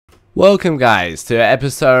Welcome guys to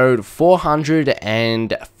episode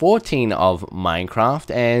 414 of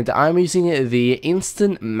Minecraft, and I'm using the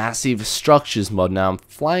instant massive structures mod. Now I'm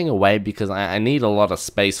flying away because I need a lot of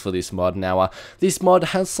space for this mod. Now this mod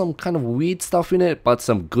has some kind of weird stuff in it, but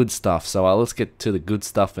some good stuff, so let's get to the good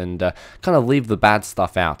stuff and kind of leave the bad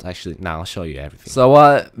stuff out. Actually, now I'll show you everything.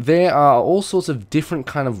 So there are all sorts of different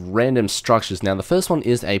kind of random structures. Now the first one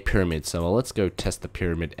is a pyramid, so let's go test the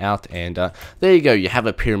pyramid out, and there you go, you have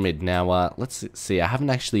a pyramid. Now let's see, I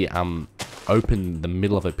haven't actually opened the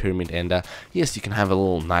middle of a pyramid, and yes, you can have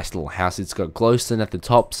a nice little house. It's got glowstone at the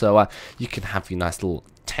top, so you can have your nice little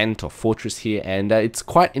tent or fortress here, and it's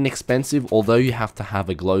quite inexpensive, although you have to have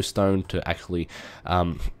a glowstone to actually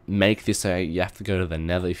make this. You have to go to the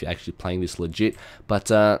nether if you're actually playing this legit,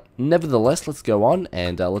 but nevertheless, let's go on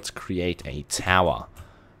and let's create a tower.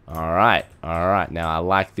 Alright, now I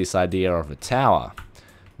like this idea of a tower.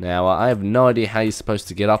 Now, I have no idea how you're supposed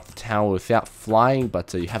to get up the tower without flying,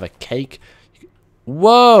 but you have a cake.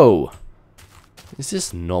 Whoa! Is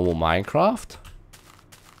this normal Minecraft?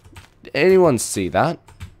 Did anyone see that?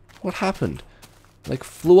 What happened? Like,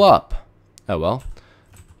 flew up. Oh well.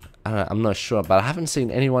 I'm not sure, but I haven't seen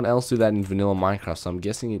anyone else do that in vanilla Minecraft, so I'm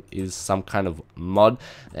guessing it is some kind of mod.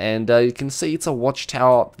 And you can see it's a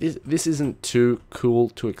watchtower. This isn't too cool,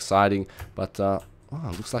 too exciting, but oh,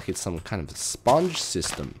 it looks like it's some kind of sponge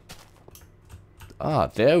system. Ah,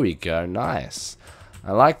 there we go. Nice.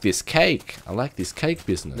 I like this cake. I like this cake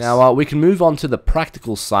business. Now, we can move on to the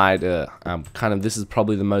practical side. Kind of, this is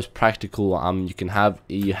probably the most practical.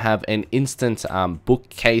 You have an instant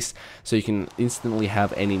bookcase, so you can instantly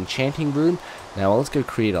have an enchanting room. Now, let's go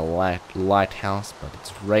create a lighthouse, but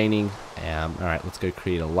it's raining. All right, let's go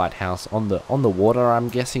create a lighthouse on the water. I'm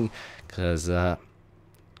guessing, because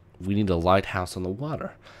we need a lighthouse on the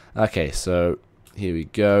water. Okay, so here we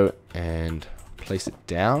go, and place it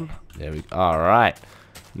down. There we go. Alright.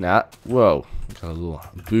 Now, whoa, got a little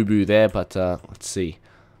boo-boo there, but let's see.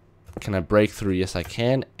 Can I break through? Yes, I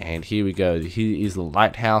can. And here we go. Here is the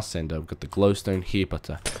lighthouse, and I've got the glowstone here, but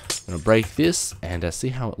I'm going to break this and see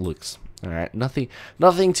how it looks. Alright, nothing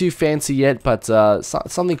too fancy yet, but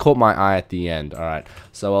something caught my eye at the end. Alright,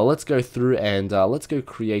 so let's go through and let's go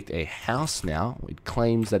create a house now. It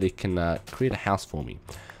claims that it can create a house for me.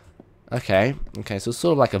 Okay, so it's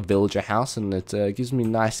sort of like a villager house, and it gives me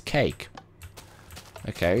nice cake.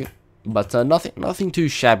 Okay, but nothing too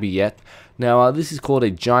shabby yet. Now, this is called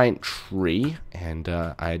a giant tree, and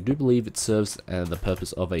I do believe it serves the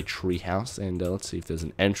purpose of a tree house. And let's see if there's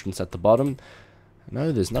an entrance at the bottom.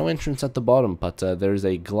 No, there's no entrance at the bottom, but there is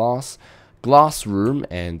a glass room,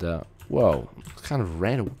 and whoa, it's kind of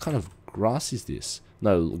random. What kind of grass is this?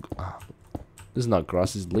 No, this is not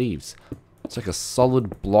grass, it's leaves. It's like a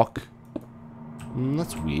solid block.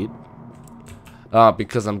 That's weird.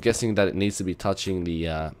 Because I'm guessing that it needs to be touching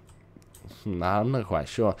the I'm not quite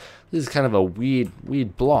sure. This is kind of a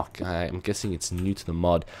weird block. I'm guessing it's new to the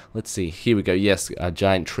mod. Let's see. Here we go. Yes, a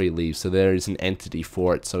giant tree leaf. So there is an entity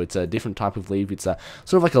for it. So it's a different type of leaf. It's sort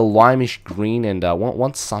of like a limeish green, and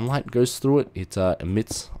once sunlight goes through it, it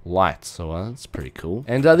emits light. So that's pretty cool.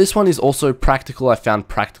 And this one is also practical. I found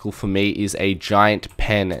practical for me is a giant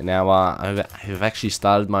pen. Now I've actually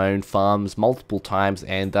started my own farms multiple times,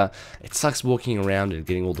 and it sucks walking around and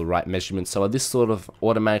getting all the right measurements. So this sort of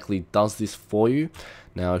automatically does this for you.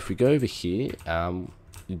 Now if we go over here,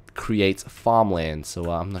 it creates farmland.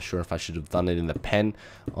 So I'm not sure if I should have done it in the pen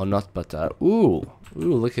or not, but ooh,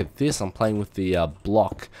 look at this. I'm playing with the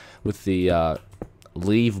block, with the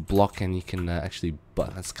leave block, and you can actually,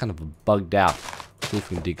 but that's kind of bugged out. See if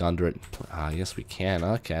we can dig under it. Yes, we can.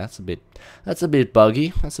 Okay, that's a bit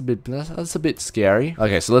buggy. That's a bit scary.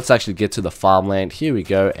 Okay, so let's actually get to the farmland. Here we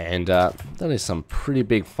go, and that is some pretty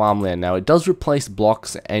big farmland. Now it does replace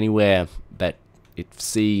blocks anywhere that it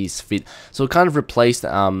sees fit. So it kind of replaced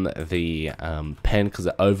the pen because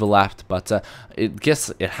it overlapped, but it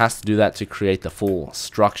guess it has to do that to create the full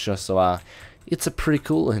structure. So it's a pretty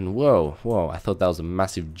cool, and whoa, I thought that was a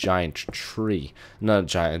massive giant tree. No,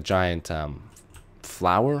 giant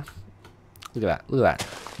flower. Look at that.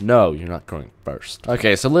 No, you're not going first.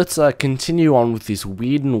 Okay, so let's continue on with this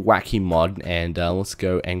weird and wacky mod, and let's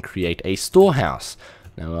go and create a storehouse.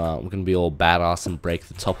 Now we're gonna be all badass and break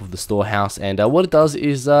the top of the storehouse, and what it does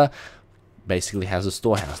is basically has a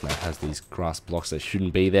storehouse. Now it has these grass blocks that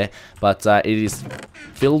shouldn't be there, but it is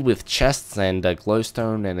filled with chests and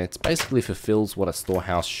glowstone, and it basically fulfills what a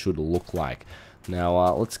storehouse should look like.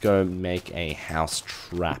 Now let's go make a house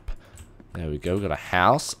trap. There we go, we got a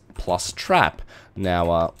house plus trap.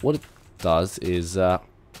 Now what it does is there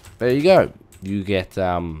you go, you get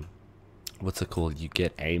what's it called? You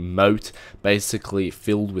get a moat basically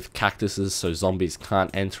filled with cactuses so zombies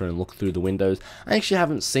can't enter and look through the windows. I actually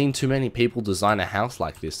haven't seen too many people design a house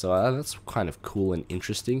like this, so that's kind of cool and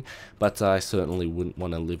interesting. But I certainly wouldn't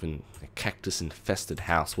want to live in a cactus infested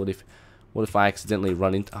house. What if I accidentally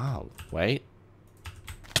run into... Oh, wait.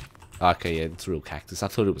 Okay, yeah, it's real cactus. I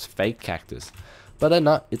thought it was fake cactus. But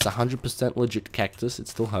no, it's 100% legit cactus. It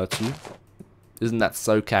still hurts you. Isn't that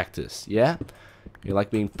so cactus? Yeah? You like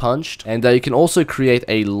being punched? And you can also create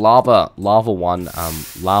a lava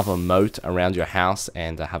moat around your house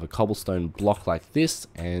and have a cobblestone block like this.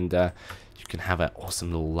 And you can have an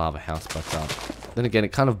awesome little lava house. But then again,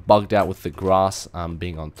 it kind of bugged out with the grass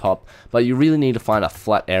being on top. But you really need to find a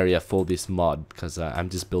flat area for this mod, because I'm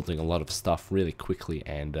just building a lot of stuff really quickly.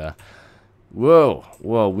 And whoa,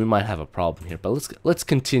 we might have a problem here. But let's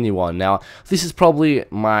continue on. Now, this is probably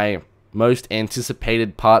my most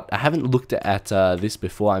anticipated part. I haven't looked at this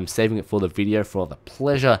before. I'm saving it for the video for the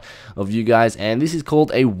pleasure of you guys, and this is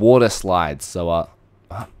called a water slide. So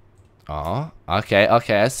okay,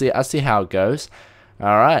 I see how it goes.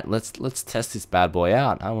 All right, let's test this bad boy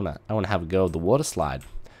out. I wanna have a go of the water slide.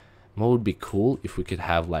 What would be cool if we could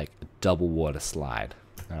have like a double water slide?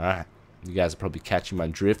 All right, you guys are probably catching my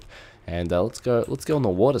drift, and let's go on the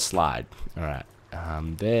water slide. All right,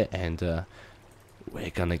 there, and we're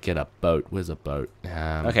gonna get a boat. Where's a boat?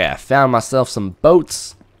 Okay, I found myself some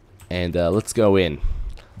boats, and let's go in.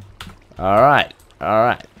 Alright.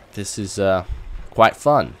 This is quite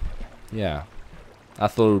fun. Yeah, I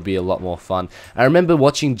thought it would be a lot more fun. I remember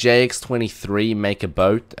watching JX23 make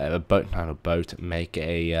make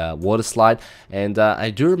a water slide, and I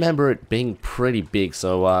do remember it being pretty big,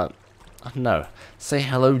 so I don't know. Say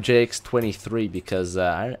hello JX23, because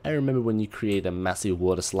I remember when you created a massive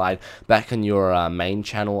water slide back on your main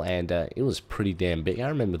channel, and it was pretty damn big. I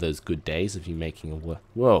remember those good days of you making a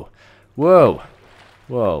whoa.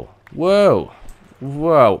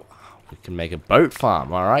 We can make a boat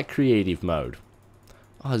farm. Alright, creative mode.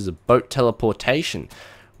 Oh, there's a boat teleportation.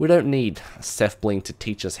 We don't need Seth Bling to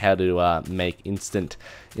teach us how to make instant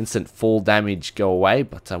fall damage go away,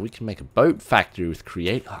 but we can make a boat factory with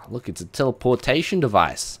create. Oh, look, it's a teleportation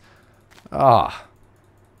device. Ah,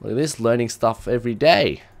 look at this, learning stuff every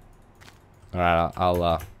day. All right,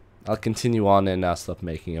 I'll continue on and stop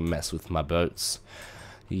making a mess with my boats.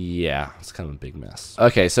 Yeah, it's kind of a big mess.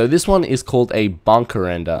 Okay, so this one is called a bunker,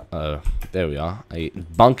 and there we are, a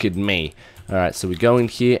bunkered me. All right, so we go in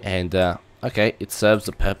here, and okay, it serves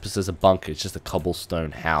the purpose as a bunker. It's just a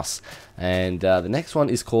cobblestone house. And the next one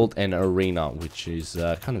is called an arena, which is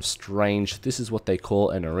kind of strange. This is what they call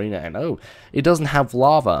an arena. And oh, it doesn't have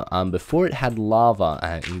lava. Before it had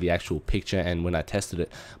lava in the actual picture and when I tested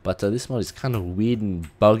it. But this mod is kind of weird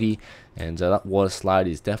and buggy. And that water slide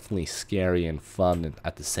is definitely scary and fun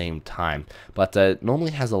at the same time. But it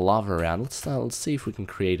normally has a lava around. Let's see if we can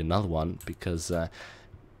create another one, because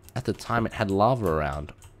at the time it had lava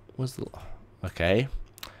around. Where's the... Okay.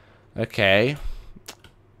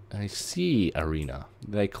 I see arena.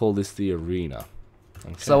 They call this the arena.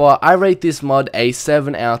 Okay. So I rate this mod a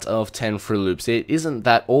 7 out of 10 Fruit Loops. It isn't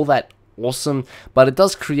all that awesome, but it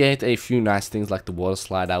does create a few nice things like the water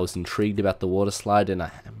slide. I was intrigued about the water slide, and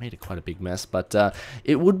I made it quite a big mess, but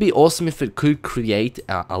it would be awesome if it could create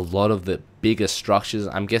a lot of the bigger structures.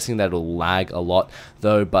 I'm guessing that it'll lag a lot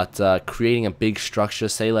though, but creating a big structure,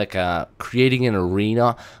 say like creating an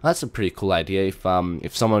arena, that's a pretty cool idea.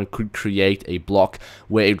 If someone could create a block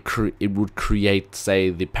where it would create, say,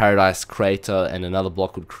 the Paradise Crater, and another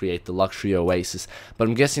block would create the Luxury Oasis. But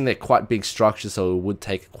I'm guessing they're quite big structures, so it would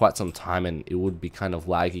take quite some time, and it would be kind of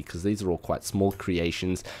laggy because these are all quite small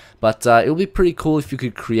creations. But it would be pretty cool if you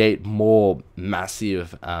could create more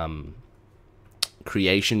massive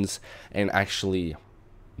creations and actually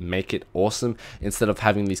make it awesome, instead of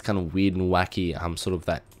having these kind of weird and wacky sort of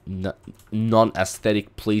that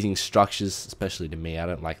non-aesthetic pleasing structures. Especially to me, I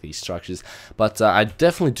don't like these structures, but I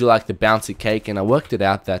definitely do like the bouncy cake, and I worked it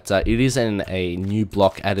out that it is a new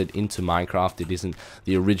block added into Minecraft. It isn't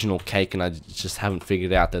the original cake, and I just haven't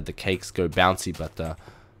figured out that the cakes go bouncy. But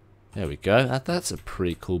there we go. That's a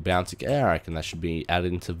pretty cool bouncy cake. I reckon that should be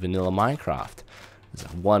added into vanilla Minecraft.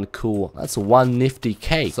 That's one nifty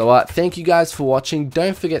cake. So thank you guys for watching.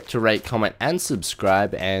 Don't forget to rate, comment, and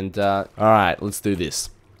subscribe. And alright, let's do this.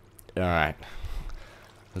 Alright,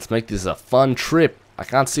 let's make this a fun trip. I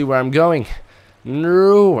can't see where I'm going.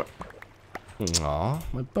 No. Aw,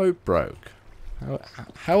 my boat broke.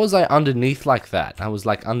 How was I underneath like that? I was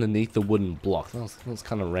like underneath the wooden block. That was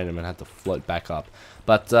kind of random, and I had to float back up.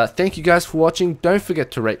 But thank you guys for watching. Don't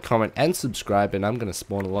forget to rate, comment, and subscribe. And I'm gonna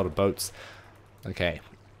spawn a lot of boats. Okay,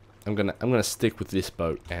 I'm gonna stick with this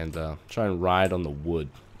boat and try and ride on the wood.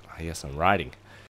 Yes, I'm riding.